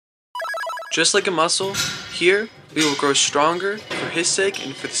Just like a muscle, here we will grow stronger for His sake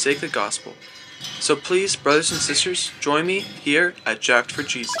and for the sake of the gospel. So please, brothers and sisters, join me here at Jacked for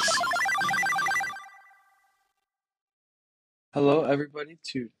Jesus. Hello, everybody,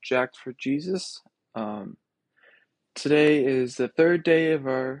 to Jacked for Jesus. Today is the third day of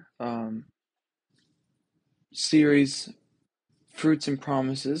our series, Fruits and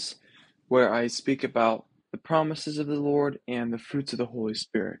Promises, where I speak about the promises of the Lord and the fruits of the Holy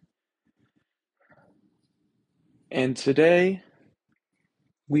Spirit. And today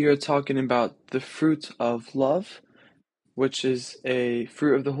we are talking about the fruit of love, which is a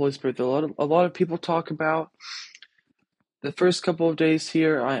fruit of the Holy Spirit that a lot of people talk about. The first couple of days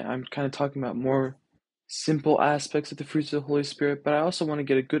here, I'm kind of talking about more simple aspects of the fruits of the Holy Spirit, but I also want to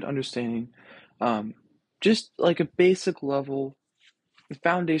get a good understanding, just like a basic level, a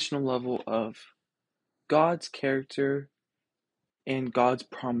foundational level of God's character and God's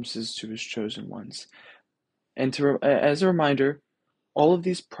promises to His chosen ones. And as a reminder, all of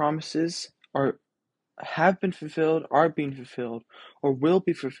these promises have been fulfilled, are being fulfilled, or will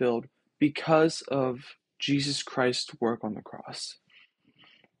be fulfilled because of Jesus Christ's work on the cross.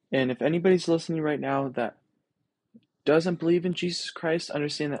 And if anybody's listening right now that doesn't believe in Jesus Christ,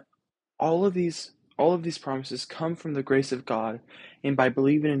 understand that all of these promises come from the grace of God and by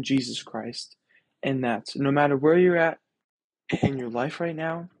believing in Jesus Christ. And that no matter where you're at in your life right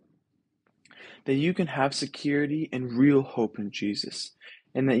now, that you can have security and real hope in Jesus.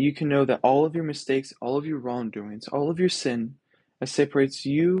 And that you can know that all of your mistakes, all of your wrongdoings, all of your sin that separates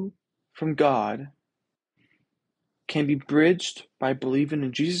you from God can be bridged by believing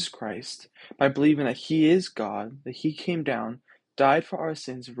in Jesus Christ, by believing that He is God, that He came down, died for our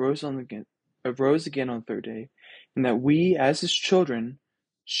sins, rose again on the third day, and that we, as His children,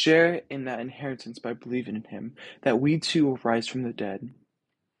 share in that inheritance by believing in Him, that we too will rise from the dead,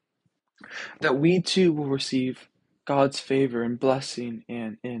 that we too will receive God's favor and blessing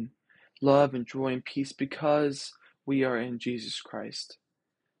and love and joy and peace because we are in Jesus Christ,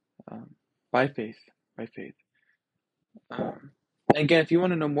 by faith, by faith. Again, if you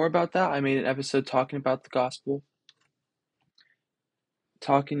want to know more about that, I made an episode talking about the gospel,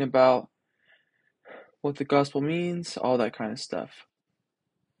 talking about what the gospel means, all that kind of stuff.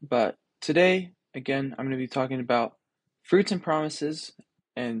 But today, again, I'm going to be talking about fruits and promises.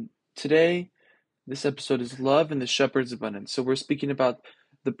 And today, this episode is love and the shepherd's abundance. So we're speaking about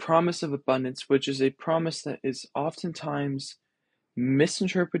the promise of abundance, which is a promise that is oftentimes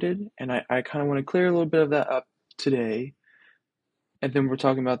misinterpreted. And I kind of want to clear a little bit of that up today. And then we're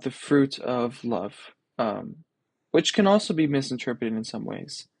talking about the fruit of love, which can also be misinterpreted in some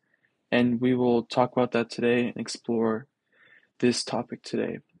ways. And we will talk about that today and explore this topic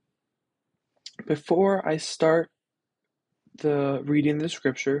today. Before I start the reading of the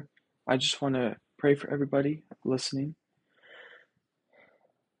scripture, I just want to pray for everybody listening.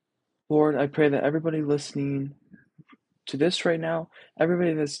 Lord, I pray that everybody listening to this right now,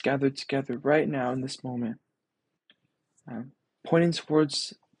 everybody that's gathered together right now in this moment, pointing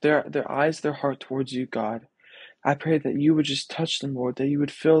towards their eyes, their heart towards you, God. I pray that you would just touch them, Lord, that you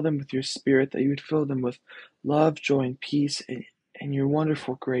would fill them with your spirit, that you would fill them with love, joy, and peace, and your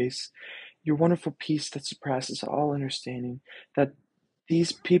wonderful grace, your wonderful peace that surpasses all understanding, that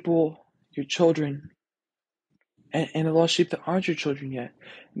these people, your children, and the lost sheep that aren't your children yet,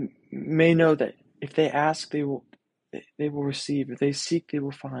 may know that if they ask, they will receive. If they seek, they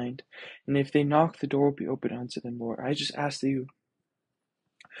will find. And if they knock, the door will be open unto them, Lord. I just ask that you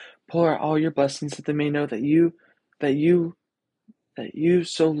pour out all your blessings, that they may know that you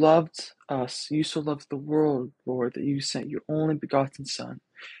so loved us, you so loved the world, Lord, that you sent your only begotten Son,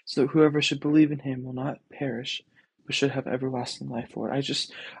 so that whoever should believe in him will not perish, but should have everlasting life, Lord. I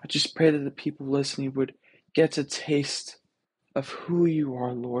just pray that the people listening would get a taste of who you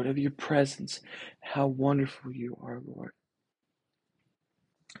are, Lord, of your presence, how wonderful you are, Lord.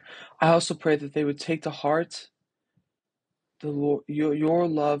 I also pray that they would take to heart your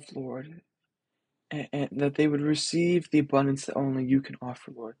love, Lord, and that they would receive the abundance that only you can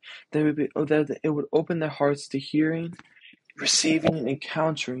offer, Lord. That it would open their hearts to hearing, receiving, and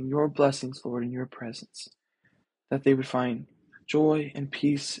encountering your blessings, Lord, in your presence. That they would find joy and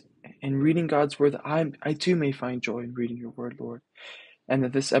peace in reading God's word, that I too may find joy in reading your word, Lord, and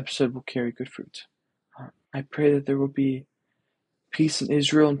that this episode will carry good fruit. I pray that there will be peace in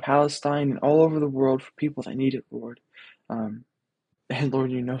Israel and Palestine and all over the world for people that need it, Lord. And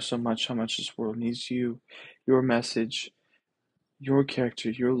Lord, you know so much how much this world needs you, your message, your character,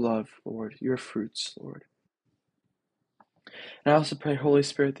 your love, Lord, your fruits, Lord. And I also pray, Holy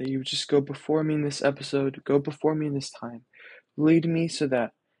Spirit, that you would just go before me in this episode, go before me in this time. Lead me so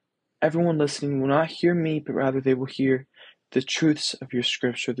that everyone listening will not hear me, but rather they will hear the truths of your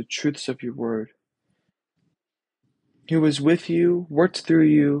scripture, the truths of your word. Who was with you, worked through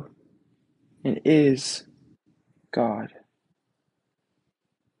you, and is God.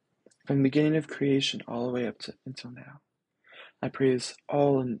 From the beginning of creation all the way up to until now. I pray this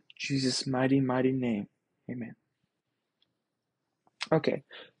all in Jesus' mighty, mighty name. Amen. Okay,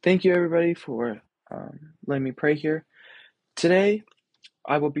 thank you everybody for letting me pray here. Today,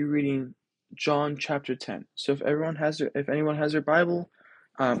 I will be reading John chapter 10. So if anyone has their Bible,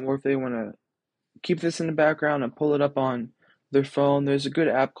 or if they want to keep this in the background and pull it up on their phone, there's a good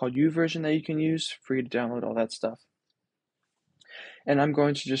app called YouVersion that you can use, free to download all that stuff. And I'm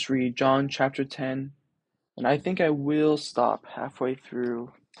going to just read John chapter 10, and I think I will stop halfway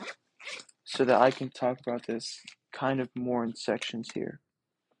through so that I can talk about this kind of more in sections here.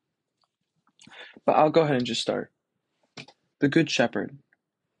 But I'll go ahead and just start. The Good Shepherd.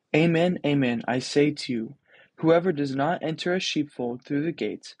 Amen, amen, I say to you, whoever does not enter a sheepfold through the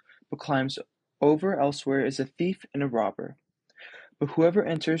gate, but climbs over elsewhere is a thief and a robber. But whoever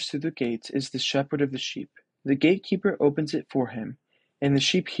enters through the gate is the shepherd of the sheep. The gatekeeper opens it for him, and the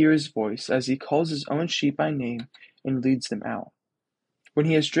sheep hear his voice as he calls his own sheep by name and leads them out. When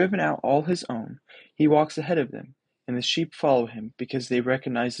he has driven out all his own, he walks ahead of them, and the sheep follow him because they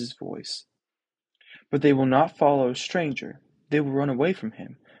recognize his voice. But they will not follow a stranger. They will run away from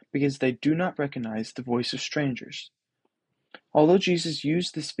him because they do not recognize the voice of strangers. Although Jesus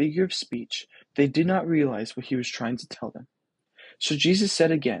used this figure of speech, they did not realize what he was trying to tell them. So Jesus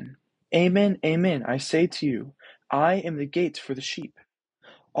said again, Amen, amen, I say to you, I am the gate for the sheep.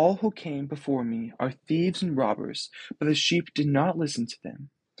 All who came before me are thieves and robbers, but the sheep did not listen to them.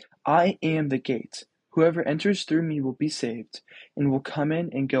 I am the gate. Whoever enters through me will be saved, and will come in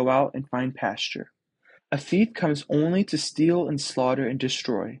and go out and find pasture. A thief comes only to steal and slaughter and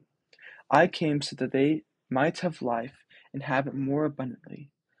destroy. I came so that they might have life and have it more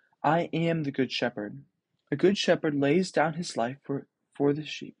abundantly. I am the good shepherd. A good shepherd lays down his life for his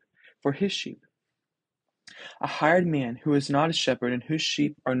sheep. A hired man who is not a shepherd and whose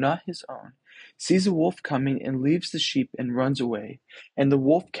sheep are not his own sees a wolf coming and leaves the sheep and runs away, and the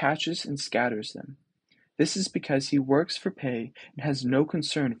wolf catches and scatters them. This is because he works for pay and has no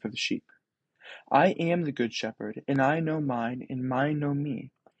concern for the sheep. I am the good shepherd, and I know mine, and mine know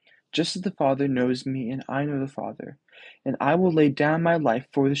me, just as the Father knows me, and I know the Father, and I will lay down my life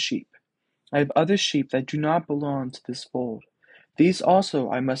for the sheep. I have other sheep that do not belong to this fold. These also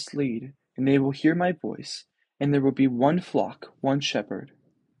I must lead, and they will hear my voice, and there will be one flock, one shepherd.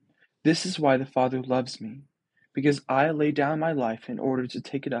 This is why the Father loves me, because I lay down my life in order to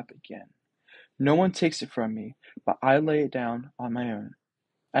take it up again. No one takes it from me, but I lay it down on my own.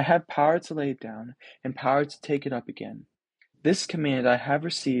 I have power to lay it down, and power to take it up again. This command I have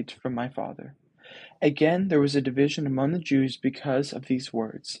received from my Father. Again there was a division among the Jews because of these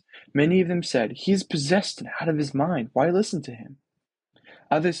words. Many of them said, He is possessed and out of his mind. Why listen to him?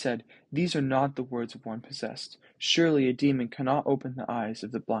 Others said, These are not the words of one possessed. Surely a demon cannot open the eyes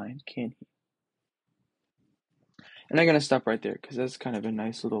of the blind, can he? And I'm going to stop right there because that's kind of a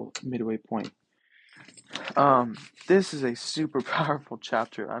nice little midway point. This is a super powerful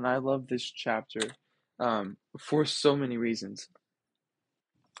chapter, and I love this chapter for so many reasons.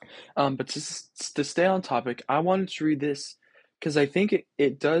 But to stay on topic, I wanted to read this because I think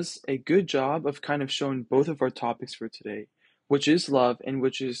it does a good job of kind of showing both of our topics for today, which is love and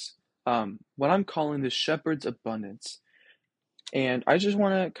which is what I'm calling the shepherd's abundance. And I just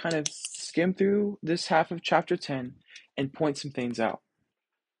want to kind of skim through this half of chapter 10 and point some things out.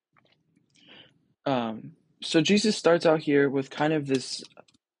 So Jesus starts out here with kind of this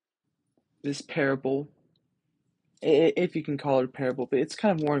parable, if you can call it a parable, but it's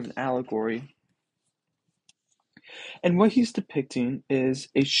kind of more of an allegory. And what he's depicting is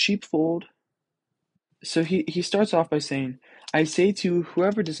a sheepfold. So he starts off by saying, I say to you,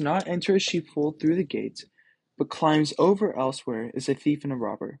 whoever does not enter a sheepfold through the gate, but climbs over elsewhere is a thief and a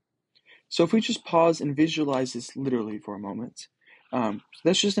robber. So if we just pause and visualize this literally for a moment,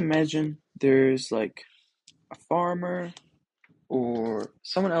 let's just imagine there's like a farmer or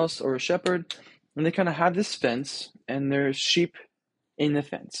someone else or a shepherd, and they kind of have this fence, and there's sheep in the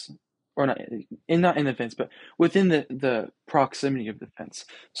fence, or not in the fence, but within the proximity of the fence.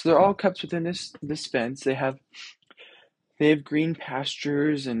 So they're all kept within this fence. They have green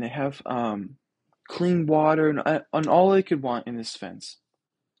pastures, and they have clean water, and all they could want in this fence.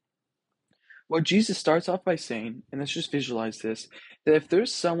 What Jesus starts off by saying, and let's just visualize this, that if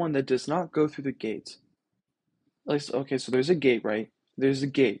there's someone that does not go through the gate, okay, so there's a gate, right? There's a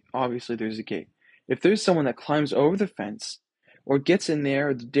gate. Obviously, there's a gate. If there's someone that climbs over the fence or gets in there,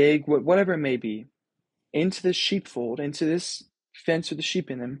 or the dig, whatever it may be, into this sheepfold, into this fence with the sheep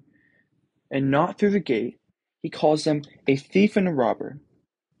in them, and not through the gate, he calls them a thief and a robber.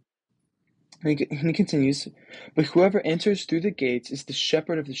 And he continues, but whoever enters through the gates is the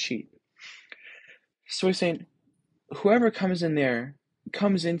shepherd of the sheep. So he's saying, whoever comes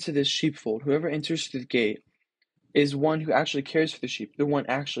into this sheepfold, whoever enters through the gate, is one who actually cares for the sheep, the one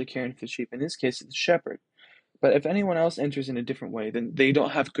actually caring for the sheep. In this case, it's the shepherd. But if anyone else enters in a different way, then they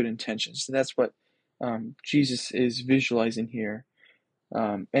don't have good intentions. So that's what Jesus is visualizing here.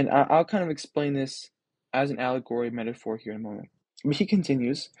 And I'll kind of explain this as an allegory metaphor here in a moment. But he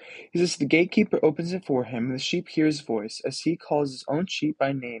continues, he says, the gatekeeper opens it for him, and the sheep hear his voice as he calls his own sheep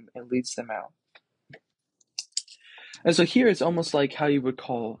by name and leads them out. And so here it's almost like how you would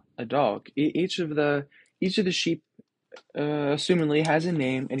call a dog. Each of the sheep, assumingly, has a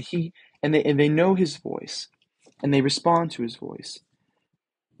name, and they know his voice, and they respond to his voice.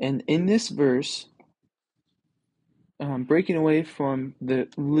 And in this verse, breaking away from the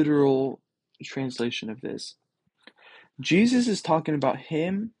literal translation of this, Jesus is talking about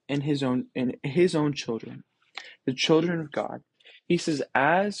him and his own children, the children of God. He says,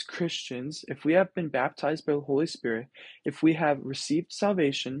 as Christians, if we have been baptized by the Holy Spirit, if we have received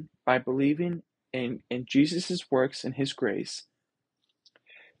salvation by believing in Jesus' works and his grace,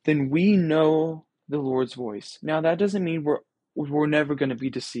 then we know the Lord's voice. Now, that doesn't mean we're never going to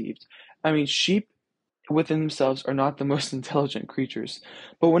be deceived. I mean, sheep within themselves are not the most intelligent creatures.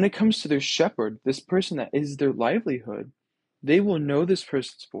 But when it comes to their shepherd, this person that is their livelihood, they will know this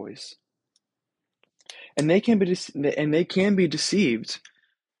person's voice. And they can be deceived,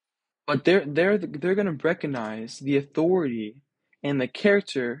 but they're going to recognize the authority and the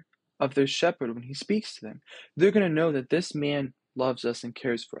character of their shepherd when he speaks to them. They're going to know that this man loves us and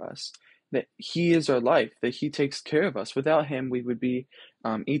cares for us, that he is our life, that he takes care of us. Without him, we would be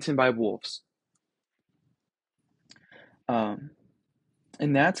eaten by wolves. And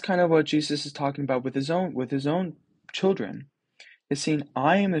that's kind of what Jesus is talking about with his own children. Is saying,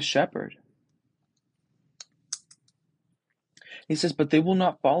 I am the shepherd. He says, but they will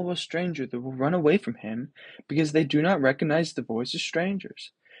not follow a stranger. They will run away from him because they do not recognize the voice of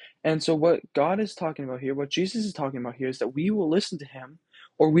strangers. And so what God is talking about here, what Jesus is talking about here, is that we will listen to him,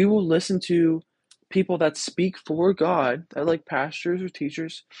 or we will listen to people that speak for God, that like pastors or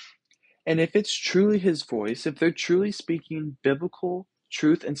teachers. And if it's truly his voice, if they're truly speaking biblical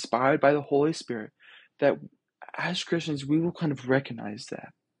truth inspired by the Holy Spirit, that as Christians, we will kind of recognize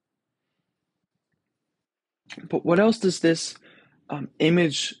that. But what else does this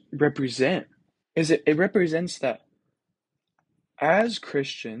image represent? It represents that as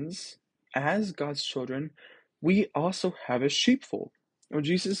Christians, as God's children, we also have a sheepfold. What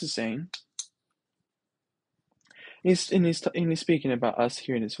Jesus is saying, he's speaking about us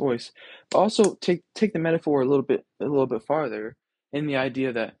hearing his voice, but also take the metaphor a little bit farther in the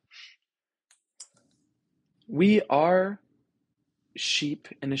idea that we are sheep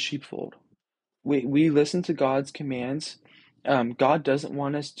in a sheepfold. We listen to God's commands. God doesn't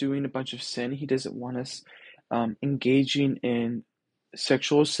want us doing a bunch of sin. He doesn't want us engaging in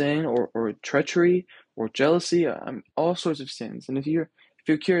sexual sin or treachery or jealousy, all sorts of sins. And if you're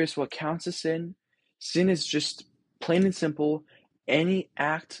curious what counts as sin, sin is just plain and simple any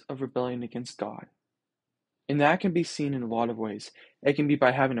act of rebellion against God. And that can be seen in a lot of ways. It can be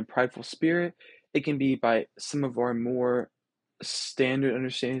by having a prideful spirit. It can be by some of our more standard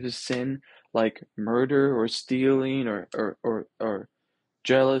understandings of sin, like murder or stealing or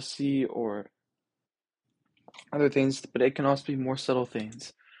jealousy or other things. But it can also be more subtle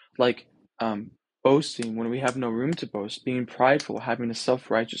things, like boasting when we have no room to boast, being prideful, having a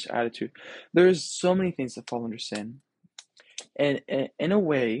self-righteous attitude. There's so many things that fall under sin. And in a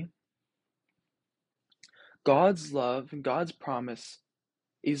way, God's love and God's promise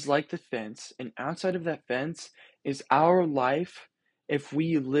is like the fence, and outside of that fence is our life if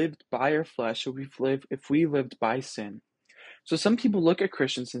we lived by our flesh, or if we lived by sin. So some people look at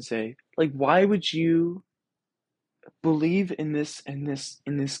Christians and say, like, why would you believe in this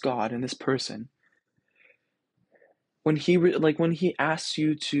God, in this person, when he asks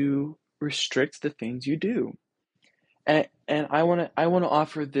you to restrict the things you do? And I want to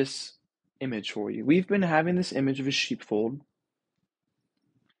offer this image for you. We've been having this image of a sheepfold,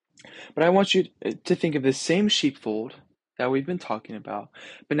 but I want you to think of the same sheepfold that we've been talking about.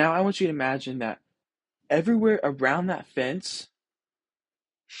 But now I want you to imagine that everywhere around that fence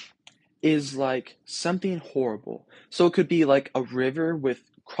is like something horrible. So it could be like a river with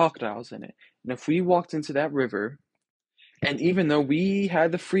crocodiles in it. And if we walked into that river, and even though we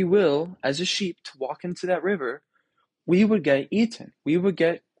had the free will as a sheep to walk into that river, we would get eaten. We would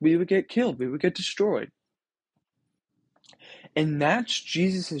get killed. We would get destroyed. And that's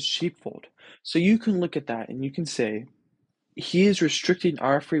Jesus' sheepfold. So you can look at that and you can say, he is restricting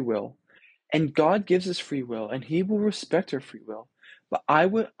our free will, and God gives us free will, and he will respect our free will. But I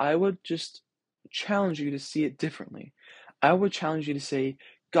would just challenge you to see it differently. I would challenge you to say,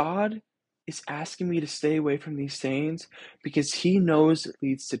 God is asking me to stay away from these things because he knows it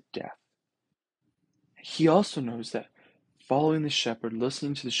leads to death. He also knows that following the shepherd,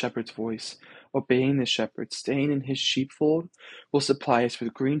 listening to the shepherd's voice, obeying the shepherd, staying in his sheepfold will supply us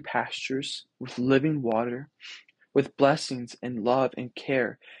with green pastures, with living water, with blessings and love and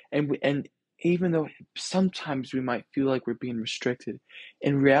care. And even though sometimes we might feel like we're being restricted,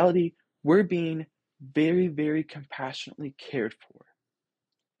 in reality, we're being very, very compassionately cared for.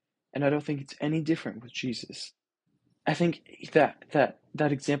 And I don't think it's any different with Jesus. I think that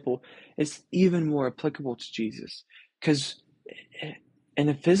example is even more applicable to Jesus, because in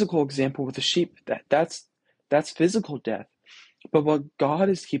a physical example with the sheep, that's physical death. But what God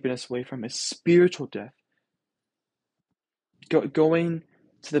is keeping us away from is spiritual death, going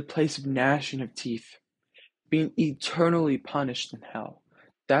to the place of gnashing of teeth, being eternally punished in hell.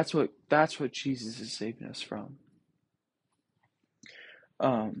 That's what Jesus is saving us from.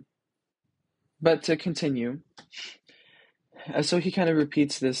 But to continue, so he kind of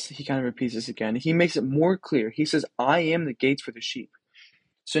repeats this. He kind of repeats this again. He makes it more clear. He says, "I am the gates for the sheep."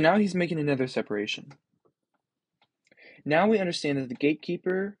 So now he's making another separation. Now we understand that the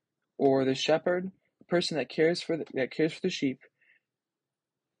gatekeeper or the shepherd, the person that cares for the sheep,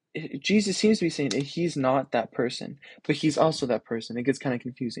 Jesus seems to be saying that he's not that person, but he's also that person. It gets kind of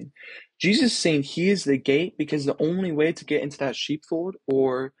confusing. Jesus is saying he is the gate because the only way to get into that sheepfold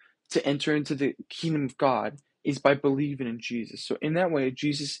or to enter into the kingdom of God is by believing in Jesus. So in that way,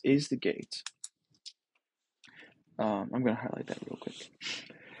 Jesus is the gate. I'm going to highlight that real quick.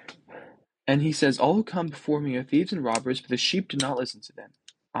 And he says, "All who come before me are thieves and robbers, but the sheep do not listen to them.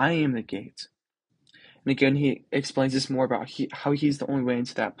 I am the gate." And again, he explains this more about how he's the only way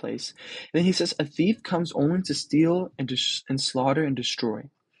into that place. And then he says, "A thief comes only to steal and slaughter and destroy."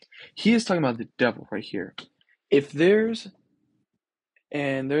 He is talking about the devil right here. There's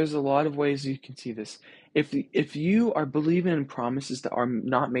a lot of ways you can see this. If you are believing in promises that are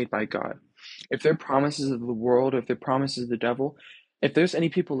not made by God, if they're promises of the world, or if they're promises of the devil, if there's any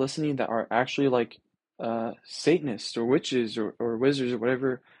people listening that are actually like Satanists or witches or wizards or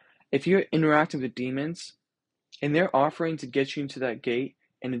whatever, if you're interacting with demons and they're offering to get you into that gate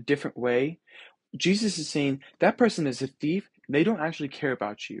in a different way, Jesus is saying that person is a thief. They don't actually care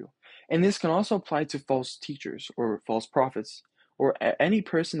about you. And this can also apply to false teachers or false prophets or any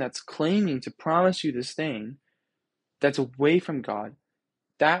person that's claiming to promise you this thing that's away from God.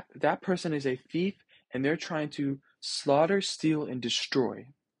 That person is a thief, and they're trying to slaughter, steal, and destroy.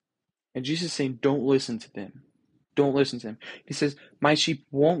 And Jesus is saying, don't listen to them. Don't listen to them. He says, my sheep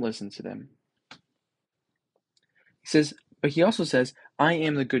won't listen to them. He says, but he also says, I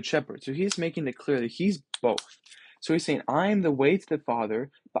am the good shepherd. So he's making it clear that he's both. So he's saying, I am the way to the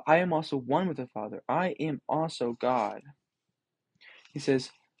Father, but I am also one with the Father. I am also God. He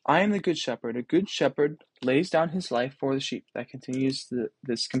says, I am the good shepherd. A good shepherd lays down his life for the sheep. That continues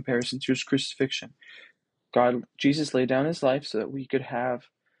this comparison to his crucifixion. Jesus laid down his life so that we could have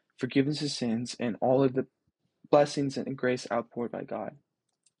forgiveness of sins and all of the blessings and grace outpoured by God.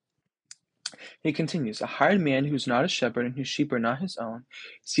 He continues, a hired man who's not a shepherd and whose sheep are not his own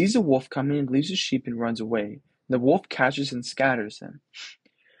sees a wolf coming and leaves his sheep and runs away. The wolf catches and scatters them.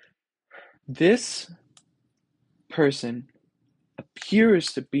 This person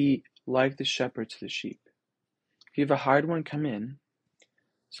appears to be like the shepherd to the sheep. If you have a hired one come in,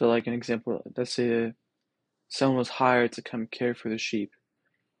 so like an example, let's say someone was hired to come care for the sheep.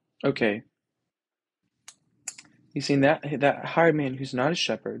 Okay, you've seen that hired man who's not a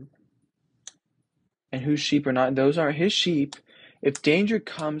shepherd and whose sheep are not, those aren't his sheep. If danger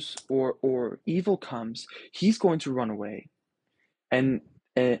comes or evil comes, he's going to run away. And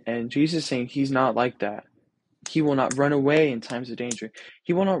Jesus is saying he's not like that. He will not run away in times of danger.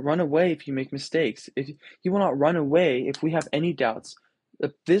 He will not run away if you make mistakes. He will not run away if we have any doubts.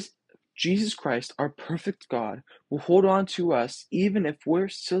 This Jesus Christ, our perfect God, will hold on to us even if we're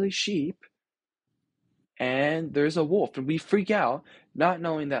silly sheep and there's a wolf and we freak out, not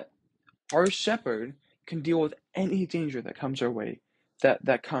knowing that our shepherd can deal with any danger that comes our way,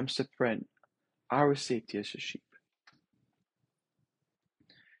 that comes to threaten our safety as a sheep.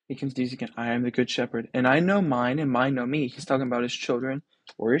 He continues again, I am the good shepherd, and I know mine, and mine know me. He's talking about his children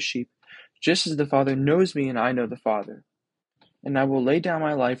or his sheep, just as the Father knows me, and I know the Father. And I will lay down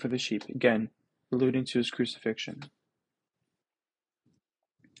my life for the sheep. Again, alluding to his crucifixion.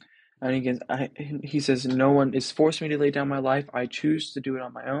 And again, he says, no one is forcing me to lay down my life. I choose to do it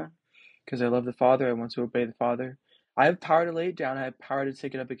on my own because I love the Father. I want to obey the Father. I have power to lay it down. I have power to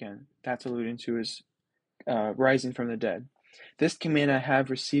take it up again. That's alluding to his rising from the dead. This command I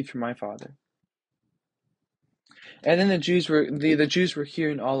have received from my Father. And then the Jews were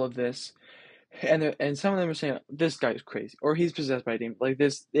hearing all of this, and some of them were saying, "This guy's crazy," or "He's possessed by a demon." Like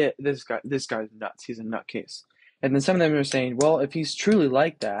this guy's nuts. He's a nutcase. And then some of them were saying, "Well, if he's truly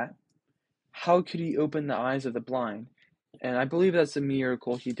like that, how could he open the eyes of the blind?" And I believe that's a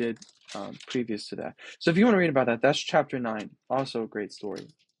miracle he did previous to that. So if you want to read about that, that's chapter 9. Also a great story.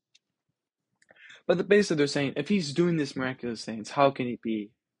 But basically they're saying, if he's doing this miraculous things, how can he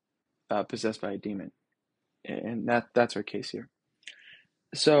be possessed by a demon? And that's our case here.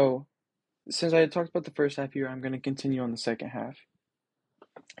 So since I had talked about the first half here, I'm going to continue on the second half.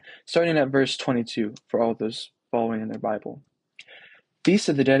 Starting at verse 22 for all those following in their Bible. Feast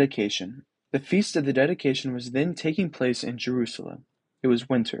of the Dedication. The feast of the dedication was then taking place in Jerusalem. It was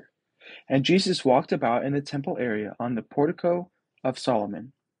winter, and Jesus walked about in the temple area on the portico of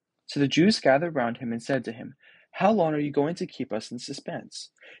Solomon. So the Jews gathered round him and said to him, "How long are you going to keep us in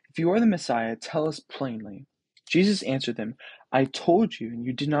suspense? If you are the Messiah, tell us plainly." Jesus answered them, "I told you, and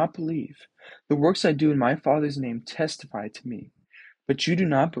you did not believe. The works I do in my Father's name testify to me. But you do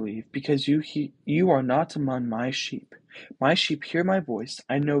not believe, because you are not among my sheep. My sheep hear my voice,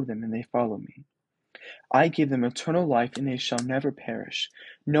 I know them, and they follow me. I give them eternal life, and they shall never perish.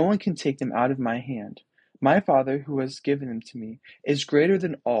 No one can take them out of my hand. My Father, who has given them to me, is greater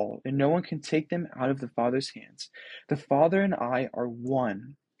than all, and no one can take them out of the Father's hands. The Father and I are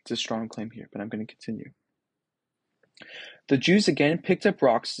one." It's a strong claim here, but I'm going to continue. The Jews again picked up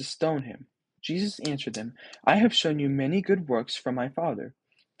rocks to stone him. Jesus answered them, "I have shown you many good works from my Father.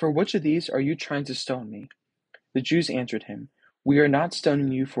 For which of these are you trying to stone me?" The Jews answered him, "We are not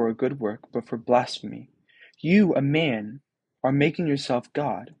stoning you for a good work, but for blasphemy. You, a man, are making yourself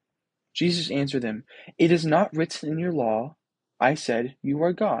God." Jesus answered them, "It is not written in your law, I said, you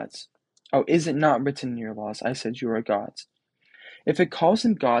are gods. Oh, is it not written in your laws, I said, you are gods? If it calls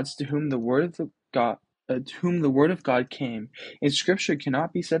them gods to whom the word of God came, and Scripture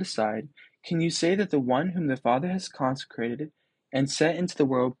cannot be set aside, can you say that the one whom the Father has consecrated and set into the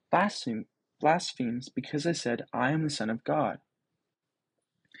world blasphemes because I said, I am the Son of God?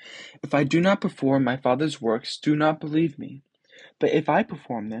 If I do not perform my Father's works, do not believe me. But if I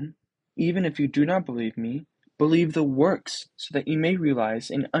perform them, even if you do not believe me, believe the works, so that you may realize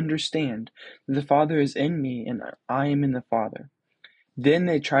and understand that the Father is in me and I am in the Father." Then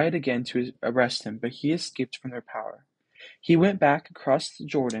they tried again to arrest him, but he escaped from their power. He went back across the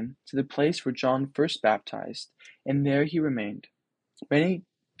Jordan to the place where John first baptized, and there he remained. Many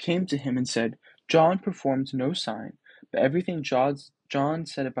came to him and said, "John performed no sign, but everything John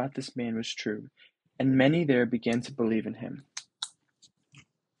said about this man was true." And many there began to believe in him.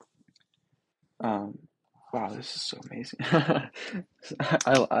 Wow, this is so amazing.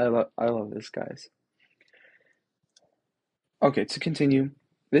 I love this, guys. Okay, to continue,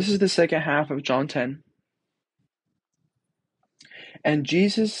 this is the second half of John 10. And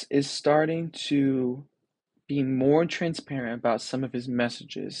Jesus is starting to be more transparent about some of his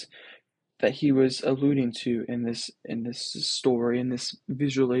messages that he was alluding to in this story, in this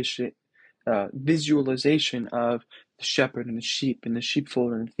visualization of the shepherd and the sheep and the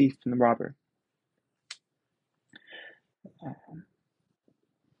sheepfold and the thief and the robber.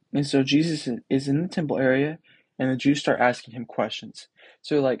 And so Jesus is in the temple area, and the Jews start asking him questions.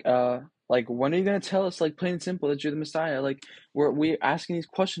 So like when are you gonna tell us, like, plain and simple, that you're the Messiah? Like we're asking these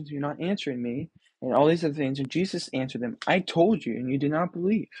questions, you're not answering me, and all these other things. And Jesus answered them, "I told you, and you did not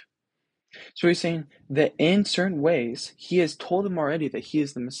believe." So he's saying that in certain ways, he has told them already that he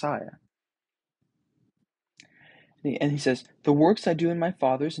is the Messiah. And he says, "The works I do in my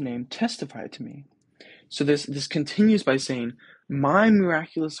Father's name testify to me." So this continues by saying, my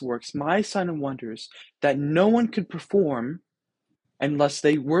miraculous works, my sign and wonders that no one could perform unless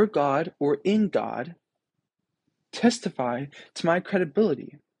they were God or in God, testify to my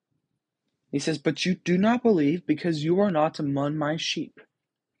credibility. He says, "But you do not believe because you are not among my sheep.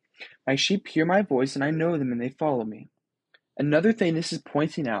 My sheep hear my voice, and I know them, and they follow me." Another thing this is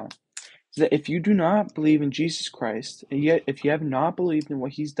pointing out is that if you do not believe in Jesus Christ, and yet if you have not believed in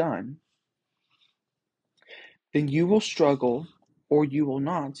what he's done, then you will struggle or you will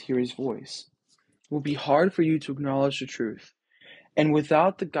not hear his voice. It will be hard for you to acknowledge the truth. And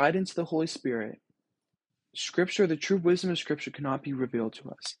without the guidance of the Holy Spirit, Scripture, the true wisdom of Scripture, cannot be revealed to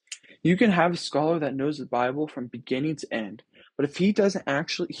us. You can have a scholar that knows the Bible from beginning to end, but if he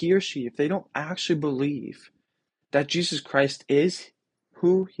or she, if they don't actually believe that Jesus Christ is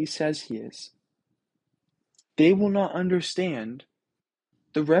who he says he is. They will not understand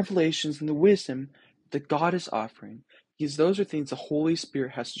the revelations and the wisdom that God is offering, because those are things the Holy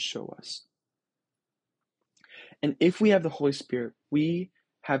Spirit has to show us. And if we have the Holy Spirit, we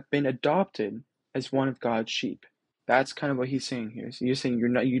have been adopted as one of God's sheep. That's kind of what he's saying here. So you're saying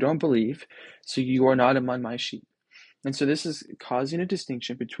you don't believe, so you are not among my sheep. And so this is causing a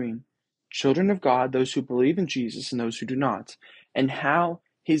distinction between children of God, those who believe in Jesus, and those who do not, and how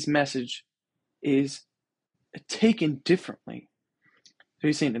his message is taken differently. So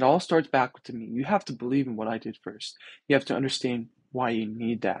he's saying it all starts back to me. You have to believe in what I did first. You have to understand why you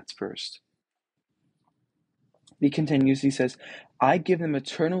need that first. He continues, he says, I give them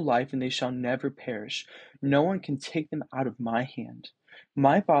eternal life and they shall never perish. No one can take them out of my hand.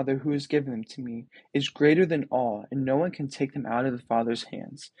 My Father who has given them to me is greater than all, and no one can take them out of the Father's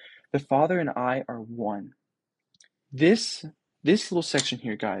hands. The Father and I are one. This little section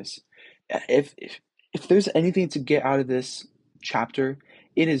here, guys, if there's anything to get out of this chapter,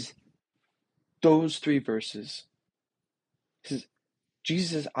 it is those 3 verses. It says,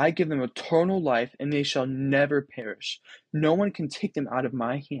 Jesus says, I give them eternal life, and they shall never perish. No one can take them out of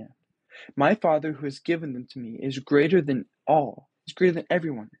my hand. My Father who has given them to me is greater than all. He's greater than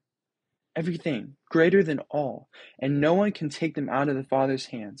everyone. Everything. Greater than all. And no one can take them out of the Father's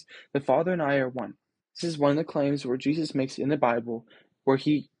hands. The Father and I are one. This is one of the claims where Jesus makes in the Bible where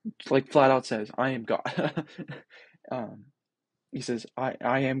he flat out says, I am God. He says, I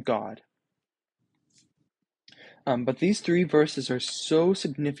am God. But these 3 verses are so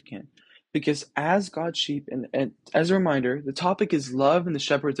significant because as God's sheep, and as a reminder, the topic is love and the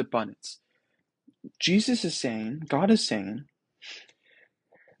shepherd's abundance. Jesus is saying, God is saying,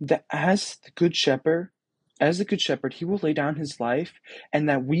 that as the good shepherd, he will lay down his life, and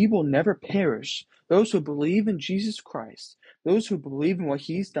that we will never perish. Those who believe in Jesus Christ, those who believe in what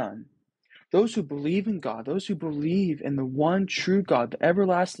he's done, those who believe in God, those who believe in the one true God, the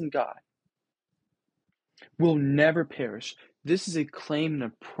everlasting God, will never perish. This is a claim and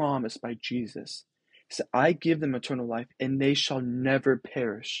a promise by Jesus. He said, I give them eternal life, and they shall never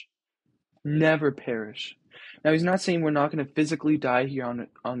perish. Never perish. Now, he's not saying we're not going to physically die here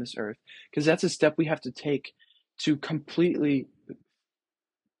on this earth, because that's a step we have to take to completely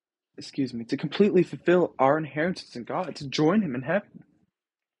fulfill our inheritance in God, to join him in heaven.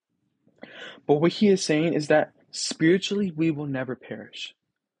 But what he is saying is that spiritually we will never perish.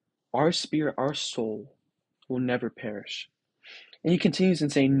 Our spirit, our soul will never perish. And he continues in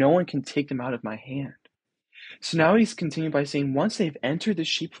saying, no one can take them out of my hand. So now he's continuing by saying, once they've entered the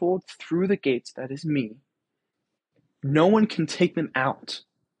sheepfold through the gates, that is me, no one can take them out.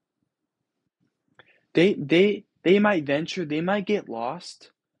 They might venture, they might get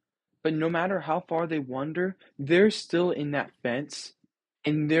lost, but no matter how far they wander, they're still in that fence,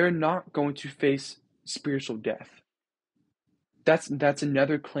 and they're not going to face spiritual death. That's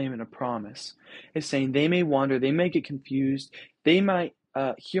another claim and a promise. It's saying they may wander, they may get confused, they might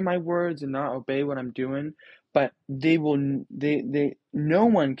hear my words and not obey what I'm doing, but no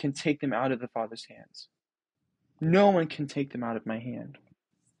one can take them out of the Father's hands. No one can take them out of my hand.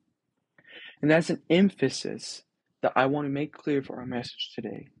 And that's an emphasis that I want to make clear for our message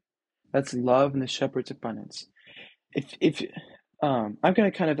today. That's love and the shepherd's abundance. If I'm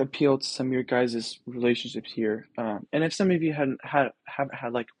going to kind of appeal to some of your guys' relationships here. And if some of you haven't had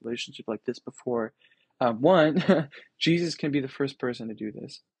like a relationship like this before, one, Jesus can be the first person to do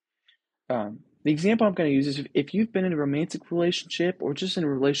this. The example I'm going to use is if you've been in a romantic relationship or just in a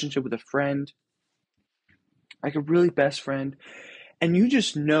relationship with a friend, like a really best friend, and you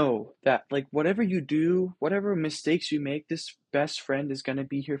just know that like whatever you do, whatever mistakes you make, this best friend is going to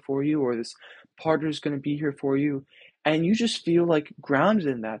be here for you, or this partner is going to be here for you. And you just feel like grounded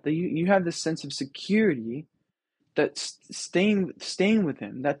in that you have this sense of security that staying with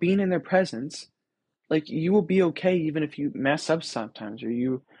him, that being in their presence, like you will be okay even if you mess up sometimes or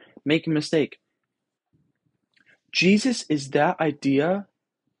you make a mistake. Jesus is that idea,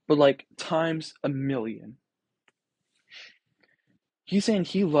 but like times a million. He's saying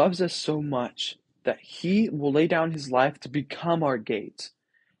he loves us so much that he will lay down his life to become our gate.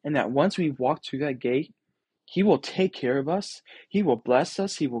 And that once we walk through that gate, he will take care of us. He will bless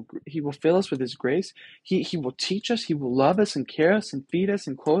us. He will fill us with his grace. He will teach us. He will love us and care us and feed us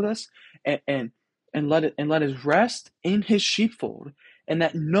and clothe us and let us rest in his sheepfold, and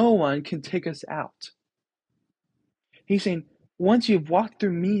that no one can take us out. He's saying, once you've walked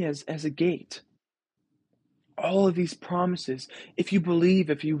through me as a gate, all of these promises, if you believe,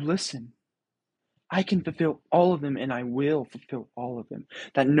 if you listen, I can fulfill all of them, and I will fulfill all of them.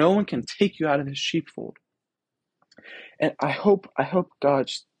 That no one can take you out of the sheepfold. And I hope God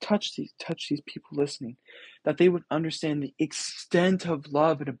just touch these people listening, that they would understand the extent of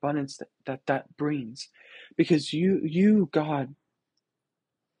love and abundance that brings, because you God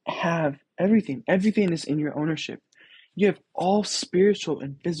have everything. Everything is in your ownership. You have all spiritual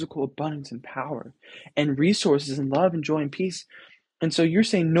and physical abundance and power and resources and love and joy and peace. And so you're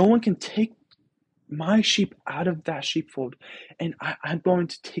saying no one can take my sheep out of that sheepfold, and I'm going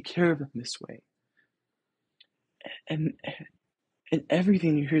to take care of them this way. And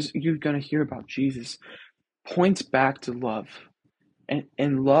everything you're going to hear about Jesus points back to love.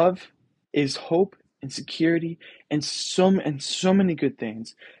 And love is hope and security and so many good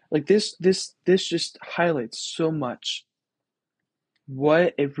things. Like this just highlights so much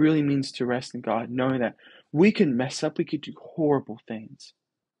what it really means to rest in God, knowing that we can mess up, we could do horrible things.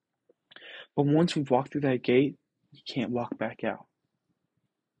 But once we've walked through that gate, you can't walk back out.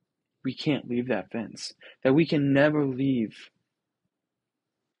 We can't leave that fence. That we can never leave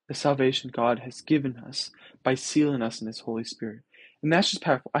the salvation God has given us by sealing us in His Holy Spirit. And that's just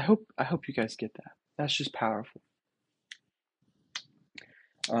powerful. I hope you guys get that. That's just powerful.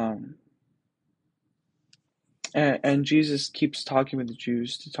 Um, and Jesus keeps talking with the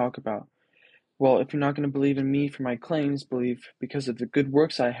Jews to talk about, well, if you're not going to believe in me for my claims, believe because of the good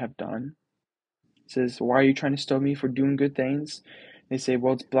works I have done. He says, why are you trying to stone me for doing good things? They say,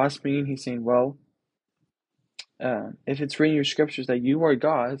 well, it's blasphemy. He's saying, well, if it's written in your scriptures that you are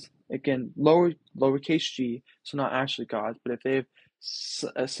gods, again, lowercase g, so not actually gods, but if they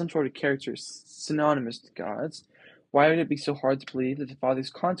have some sort of character synonymous to gods, why would it be so hard to believe that the Father is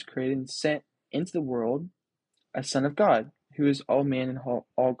consecrated and sent into the world a Son of God, who is all man and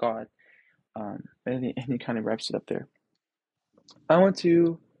all God? And he kind of wraps it up there. I want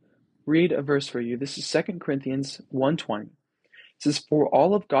to read a verse for you. This is 2 Corinthians 1:20. It says, for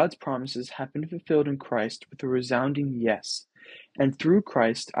all of God's promises have been fulfilled in Christ with a resounding yes. And through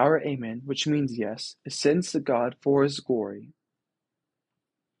Christ, our amen, which means yes, ascends to God for His glory.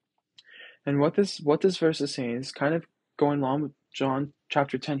 And what this verse is saying is kind of going along with John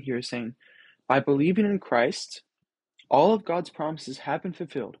chapter 10 here, is saying, by believing in Christ, all of God's promises have been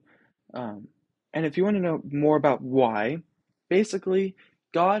fulfilled. And if you want to know more about why, basically,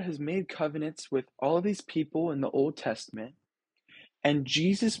 God has made covenants with all of these people in the Old Testament, and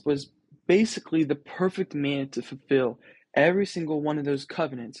Jesus was basically the perfect man to fulfill every single one of those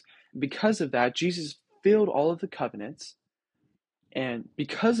covenants. Because of that, Jesus filled all of the covenants. And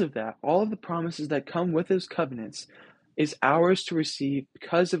because of that, all of the promises that come with those covenants is ours to receive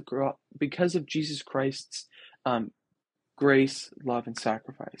because of Jesus Christ's grace, love, and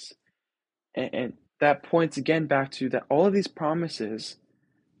sacrifice. And that points again back to that all of these promises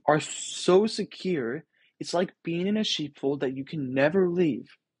are so secure. It's like being in a sheepfold that you can never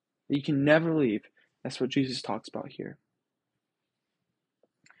leave. You can never leave. That's what Jesus talks about here.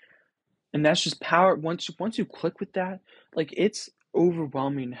 And that's just power. Once you click with that, like, it's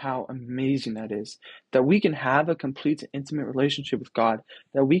overwhelming how amazing that is. That we can have a complete intimate relationship with God.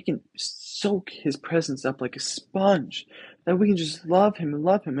 That we can soak His presence up like a sponge. That we can just love Him,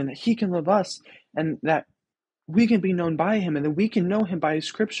 and that He can love us, and that we can be known by Him, and that we can know Him by His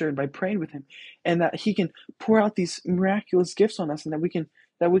scripture and by praying with Him, and that He can pour out these miraculous gifts on us, and that we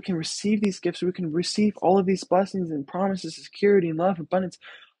can receive these gifts, we can receive all of these blessings and promises, security and love, abundance,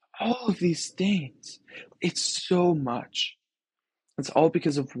 all of these things. It's so much. It's all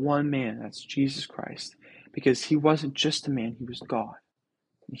because of one man, that's Jesus Christ. Because He wasn't just a man, He was God.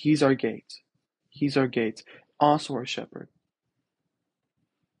 He's our gate. He's our gate. Also our shepherd.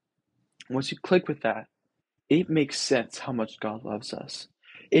 Once you click with that, it makes sense how much God loves us.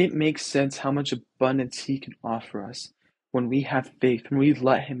 It makes sense how much abundance He can offer us when we have faith, when we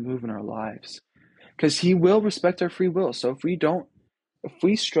let Him move in our lives. Because He will respect our free will. So if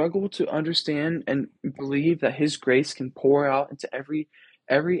we struggle to understand and believe that His grace can pour out into every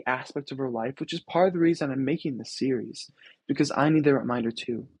aspect of our life, which is part of the reason I'm making this series, because I need the reminder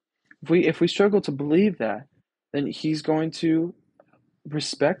too. If we struggle to believe that, then He's going to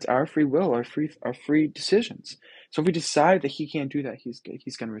respect our free will, our free decisions. So if we decide that He can't do that, He's going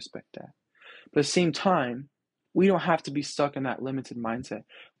to respect that. But at the same time, we don't have to be stuck in that limited mindset.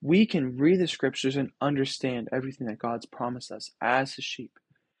 We can read the scriptures and understand everything that God's promised us as His sheep.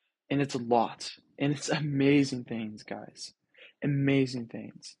 And it's a lot. And it's amazing things, guys. Amazing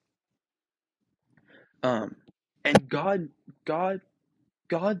things. And God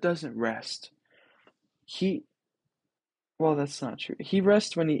doesn't rest. Well, that's not true. He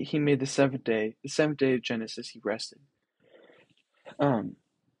rests when he made the seventh day of Genesis, He rested.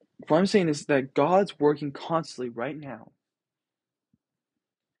 What I'm saying is that God's working constantly right now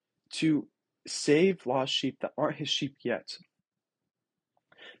to save lost sheep that aren't his sheep yet.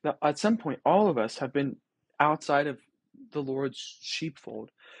 Now, at some point, all of us have been outside of the Lord's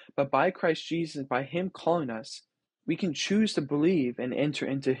sheepfold, but by Christ Jesus, by him calling us, we can choose to believe and enter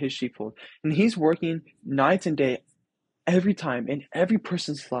into his sheepfold. And he's working night and day every time in every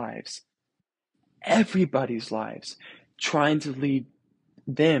person's lives, everybody's lives, trying to lead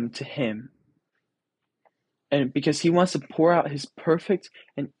them to him. And because he wants to pour out his perfect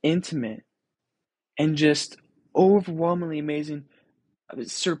and intimate and just overwhelmingly amazing,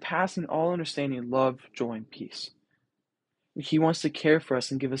 surpassing all understanding, love, joy, and peace. He wants to care for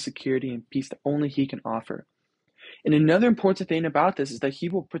us and give us security and peace that only he can offer. And another important thing about this is that he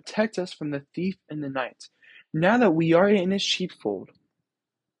will protect us from the thief in the night. Now that we are in his sheepfold,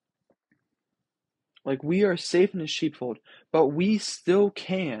 like we are safe in his sheepfold, but we still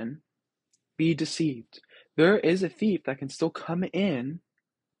can be deceived. There is a thief that can still come in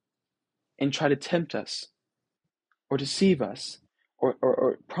and try to tempt us or deceive us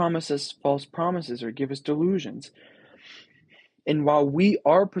or promise us false promises or give us delusions. And while we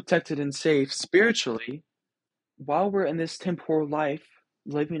are protected and safe spiritually, while we're in this temporal life,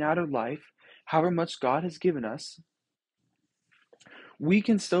 living out of life, however much God has given us, we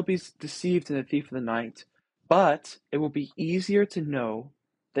can still be deceived in the thief of the night, but it will be easier to know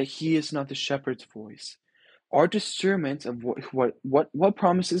that he is not the shepherd's voice. Our discernment of what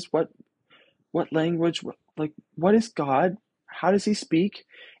promises, what language, what is God, how does he speak,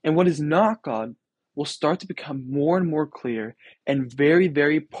 and what is not God will start to become more and more clear and very,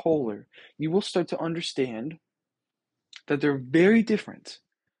 very polar. You will start to understand that they're very different.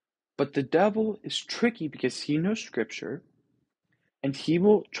 But the devil is tricky because he knows scripture and he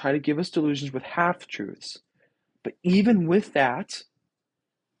will try to give us delusions with half truths. But even with that,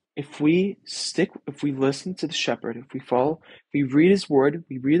 if we listen to the shepherd, if we follow, we read his word,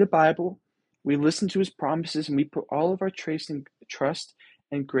 we read the Bible, we listen to his promises, and we put all of our trust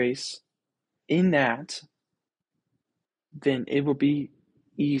and grace in that, then it will be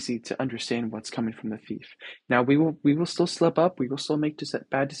easy to understand what's coming from the thief. Now we will still slip up, we will still make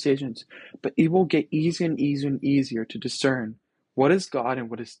bad decisions, but it will get easier and easier and easier to discern what is God and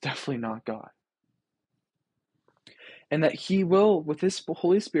what is definitely not God. And that he will, with his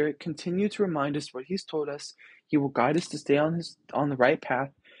Holy Spirit, continue to remind us what he's told us. He will guide us to stay on the right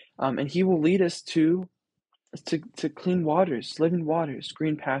path, and he will lead us to clean waters, living waters,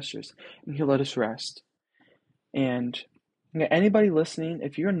 green pastures, and he'll let us rest. And anybody listening,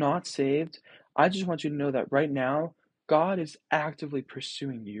 if you're not saved, I just want you to know that right now, God is actively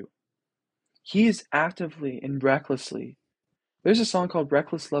pursuing you. He is actively and recklessly. There's a song called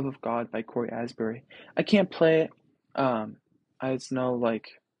Reckless Love of God by Corey Asbury. I can't play it. It's no like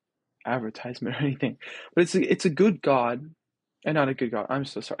advertisement or anything, but it's a good God, and not a good God. I'm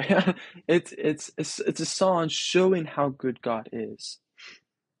so sorry. it's a song showing how good God is,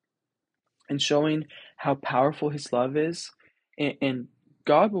 and showing how powerful his love is, and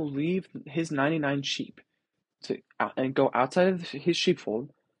God will leave his 99 sheep and go outside of his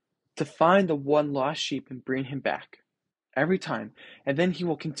sheepfold to find the one lost sheep and bring him back every time, and then he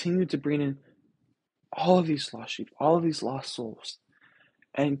will continue to bring in all of these lost sheep, all of these lost souls.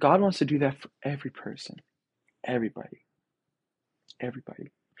 And God wants to do that for every person, everybody.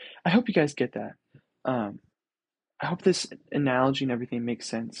 I hope you guys get that. I hope this analogy and everything makes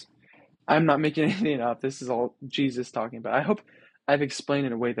sense. I'm not making anything up. This is all Jesus talking about. I hope I've explained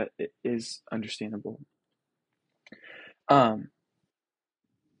in a way that it is understandable.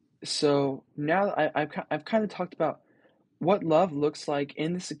 So now I've kind of talked about what love looks like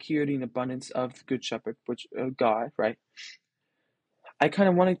in the security and abundance of the Good Shepherd, which God, right? I kind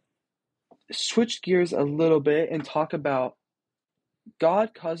of want to switch gears a little bit and talk about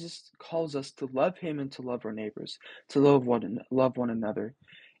God calls us to love him and to love our neighbors, to love one another.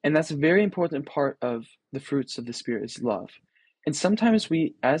 And that's a very important part of the fruits of the Spirit is love. And sometimes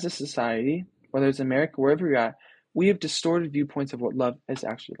we, as a society, whether it's America, wherever you're at, we have distorted viewpoints of what love is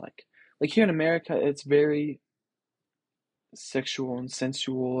actually like. Like here in America, it's very sexual and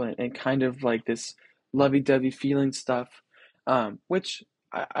sensual and kind of like this lovey-dovey feeling stuff, which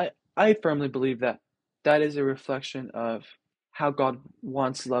I firmly believe that is a reflection of how God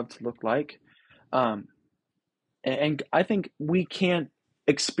wants love to look like. And I think we can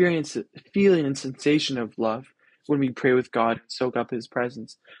experience the feeling and sensation of love when we pray with God and soak up his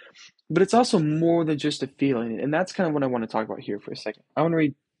presence. But it's also more than just a feeling. And that's kind of what I want to talk about here for a second. I want to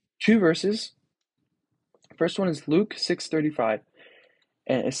read two verses. First one is Luke 6:35.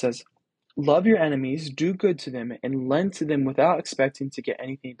 And it says, "Love your enemies, do good to them, and lend to them without expecting to get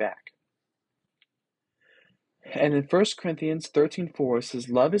anything back." And in 1 Corinthians 13:4 it says,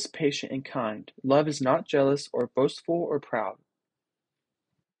 "Love is patient and kind. Love is not jealous or boastful or proud."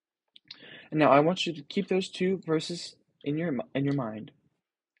 And now I want you to keep those two verses in your mind.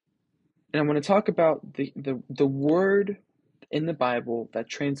 And I want to talk about the word in the Bible that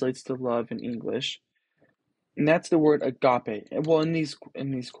translates to love in English, and that's the word agape. Well, in these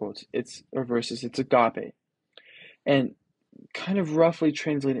quotes, it's or verses, it's agape. And kind of roughly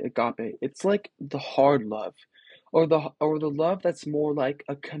translated agape, it's like the hard love, or the love that's more like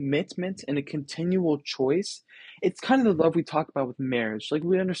a commitment and a continual choice. It's kind of the love we talk about with marriage. Like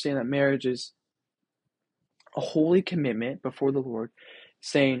we understand that marriage is a holy commitment before the Lord,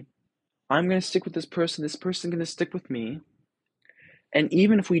 saying, I'm going to stick with this person's going to stick with me. And that's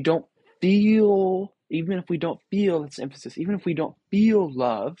emphasis, even if we don't feel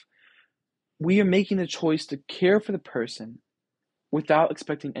love, we are making a choice to care for the person without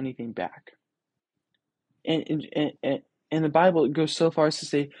expecting anything back. And in the Bible, it goes so far as to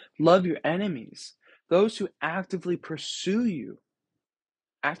say, love your enemies. Those who actively pursue you,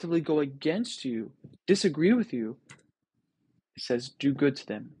 actively go against you, disagree with you, it says, do good to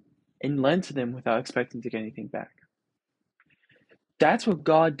them and lend to them without expecting to get anything back. That's what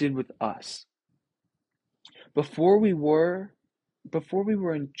God did with us. Before we were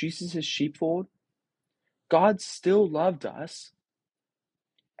in Jesus' sheepfold, God still loved us,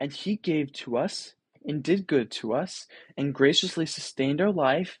 and He gave to us and did good to us and graciously sustained our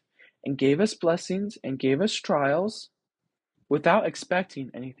life and gave us blessings and gave us trials without expecting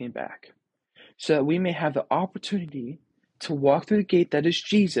anything back, so that we may have the opportunity to walk through the gate that is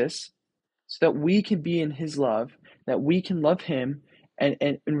Jesus, so that we can be in His love, that we can love Him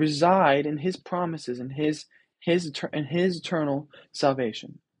and reside in His promises and His eternal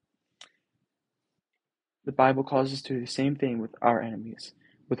salvation. The Bible calls us to do the same thing with our enemies,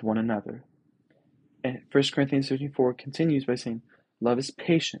 with one another. And 1 Corinthians 13:4 continues by saying, love is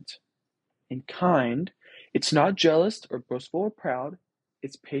patient and kind. It's not jealous or boastful or proud.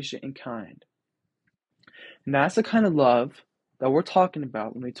 It's patient and kind. And that's the kind of love that we're talking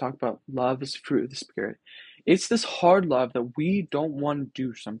about when we talk about love as fruit of the Spirit. It's this hard love that we don't want to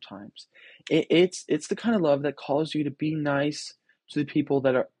do sometimes. It's the kind of love that calls you to be nice to the people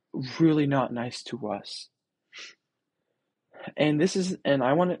that are really not nice to us. And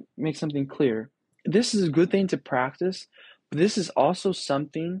I want to make something clear. This is a good thing to practice, but this is also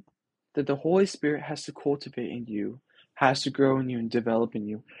something that the Holy Spirit has to cultivate in you, has to grow in you and develop in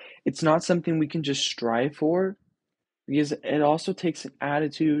you. It's not something we can just strive for, because it also takes an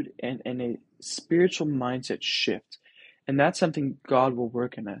attitude and a spiritual mindset shift. And that's something God will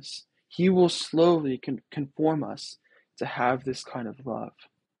work in us. He will slowly conform us to have this kind of love.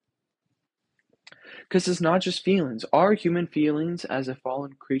 Because it's not just feelings. Our human feelings as a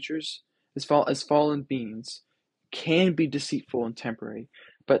fallen creatures, as fallen beings, can be deceitful and temporary.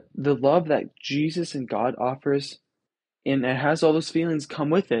 But the love that Jesus and God offers, and it has all those feelings come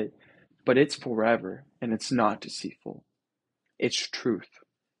with it, but it's forever and it's not deceitful. It's truth.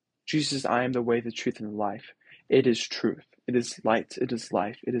 Jesus, I am the way, the truth, and the life. It is truth. It is light. It is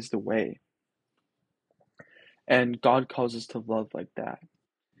life. It is the way. And God calls us to love like that.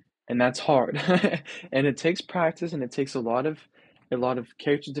 And that's hard. And it takes practice, and it takes a lot of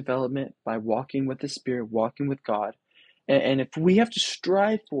character development by walking with the Spirit, walking with God. And if we have to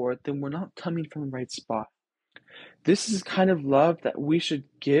strive for it, then we're not coming from the right spot. This is the kind of love that we should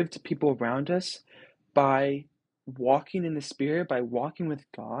give to people around us by walking in the Spirit, by walking with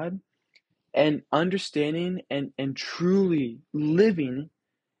God, and understanding and truly living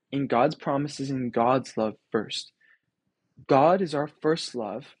in God's promises and God's love first. God is our first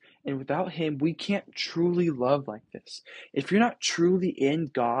love, and without Him, we can't truly love like this. If you're not truly in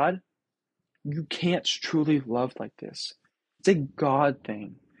God, you can't truly love like this. It's a God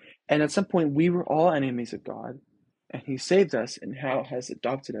thing. And at some point, we were all enemies of God, and He saved us and how has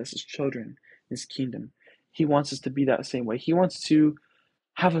adopted us as children in His kingdom. He wants us to be that same way. He wants to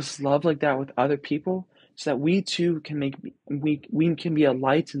have us love like that with other people, so that we too can we can be a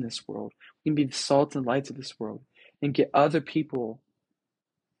light in this world. We can be the salt and light of this world and get other people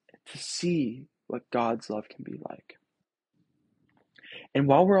to see what God's love can be like. And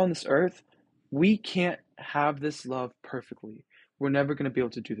while we're on this earth, we can't have this love perfectly. We're never going to be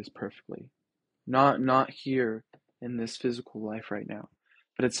able to do this perfectly. Not here in this physical life right now.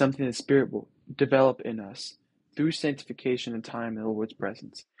 But it's something the Spirit will develop in us through sanctification and time in the Lord's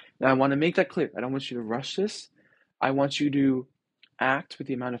presence. Now, I want to make that clear. I don't want you to rush this. I want you to act with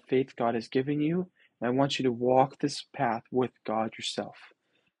the amount of faith God has given you, and I want you to walk this path with God yourself.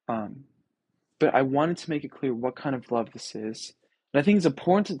 But I wanted to make it clear what kind of love this is. And I think it's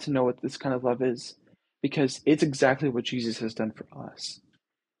important to know what this kind of love is, because it's exactly what Jesus has done for us.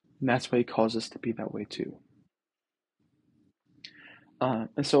 And that's why he calls us to be that way too.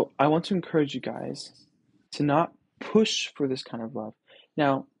 And so I want to encourage you guys to not push for this kind of love.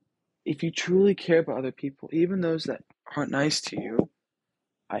 Now, if you truly care about other people, even those that aren't nice to you,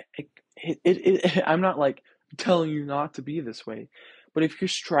 I'm not like telling you not to be this way, but if you're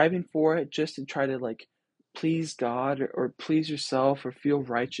striving for it just to try to like please God or please yourself or feel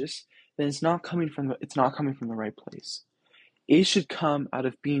righteous, then it's not coming from the right place. It should come out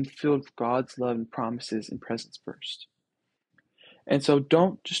of being filled with God's love and promises and presence first. And so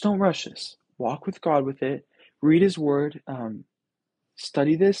don't rush this. Walk with God with it. Read His Word.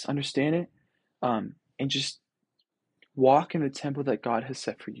 Study this. Understand it. And just walk in the tempo that God has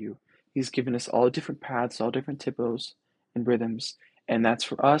set for you. He's given us all different paths, all different tempos and rhythms, and that's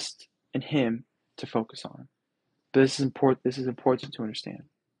for us and Him to focus on. But this is important. This is important to understand.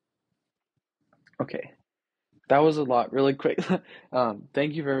 Okay, that was a lot, really quick.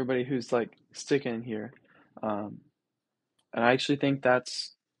 Thank you for everybody who's like sticking in here. And I actually think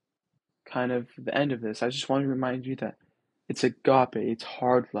that's kind of the end of this. I just want to remind you that it's agape, it's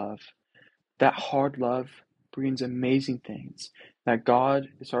hard love. That hard love brings amazing things. That God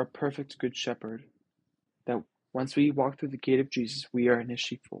is our perfect good shepherd. That once we walk through the gate of Jesus, we are in His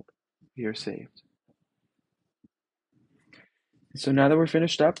sheepfold. We are saved. So now that we're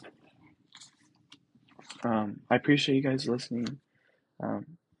finished up, I appreciate you guys listening.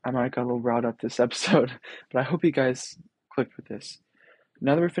 I might have got a little riled up this episode, but I hope you guys clicked with this.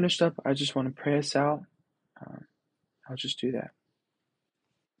 Now that we're finished up, I just want to pray us out. I'll just do that.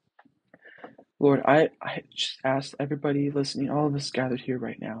 Lord, I just ask everybody listening, all of us gathered here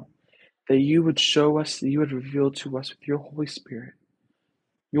right now, that you would show us, that you would reveal to us with your Holy Spirit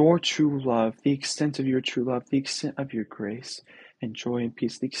your true love, the extent of your true love, the extent of your grace and joy and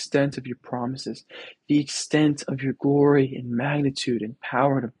peace, the extent of your promises, the extent of your glory and magnitude and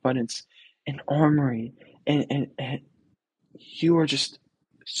power and abundance and armory. And you are just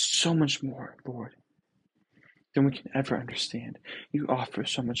so much more, Lord, than we can ever understand. You offer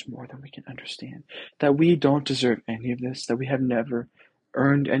so much more than we can understand. That we don't deserve any of this, that we have never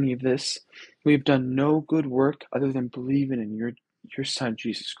earned any of this. We've done no good work other than believing in your Son,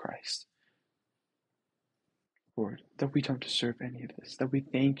 Jesus Christ. Lord, that we don't deserve any of this, that we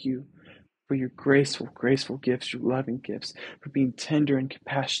thank you for your graceful gifts, your loving gifts, for being tender and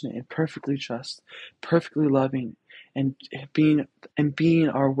compassionate and perfectly just, perfectly loving, and being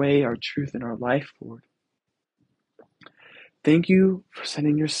our way, our truth, and our life, Lord. Thank you for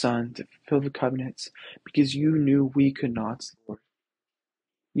sending your Son to fulfill the covenants, because you knew we could not, Lord.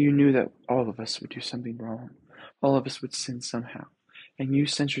 You knew that all of us would do something wrong. All of us would sin somehow. And you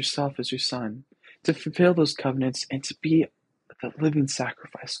sent yourself as your Son to fulfill those covenants and to be the living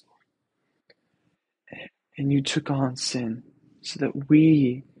sacrifice, Lord. And you took on sin so that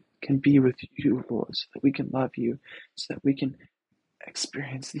we can be with you, Lord, so that we can love you, so that we can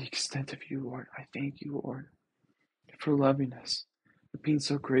experience the extent of you, Lord. I thank you, Lord, for loving us, for being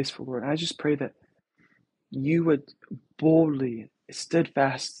so graceful, Lord. I just pray that you would boldly,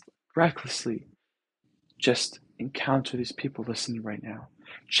 steadfast, recklessly just encounter these people listening right now.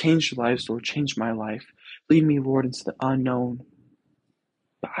 Change their lives, Lord. Change my life. Lead me, Lord, into the unknown.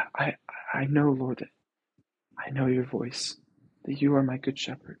 But I know, Lord, that I know your voice, that you are my good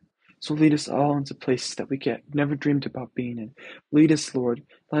shepherd. So lead us all into places that we never dreamed about being in. Lead us, Lord.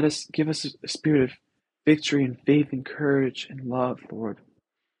 Give us a spirit of victory and faith and courage and love, Lord,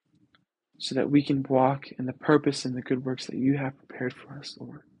 so that we can walk in the purpose and the good works that you have prepared for us,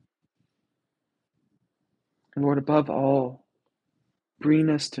 Lord. And Lord, above all, bring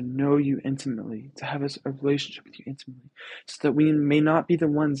us to know you intimately, to have a relationship with you intimately, so that we may not be the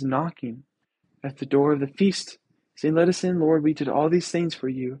ones knocking at the door of the feast, saying, "Let us in, Lord. We did all these things for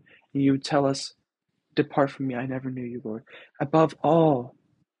you." And you would tell us, "Depart from me, I never knew you, Lord." Above all,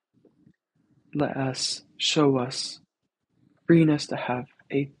 let us, show us, bring us to have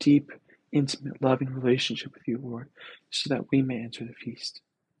a deep, intimate, loving relationship with you, Lord, so that we may enter the feast.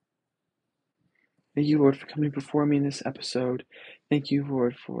 Thank you, Lord, for coming before me in this episode. Thank you,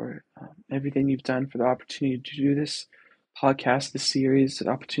 Lord, for everything you've done, for the opportunity to do this podcast, this series, the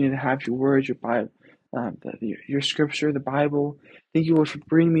opportunity to have your word, your Bible, your scripture, the Bible. Thank you, Lord, for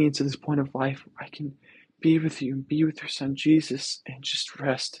bringing me into this point of life where I can be with you and be with your Son, Jesus, and just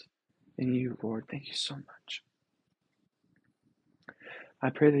rest in you, Lord. Thank you so much. I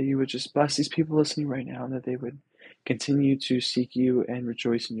pray that you would just bless these people listening right now, and that they would continue to seek you and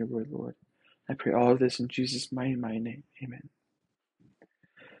rejoice in your word, Lord. I pray all of this in Jesus' mighty name. Amen.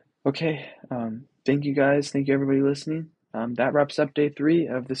 Okay, thank you guys. Thank you everybody listening. that wraps up day 3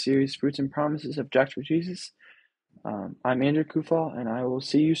 of the series Fruits and Promises of Jacked for Jesus. I'm Andrew Kufahl, and I will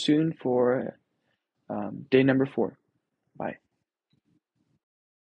see you soon for day number 4.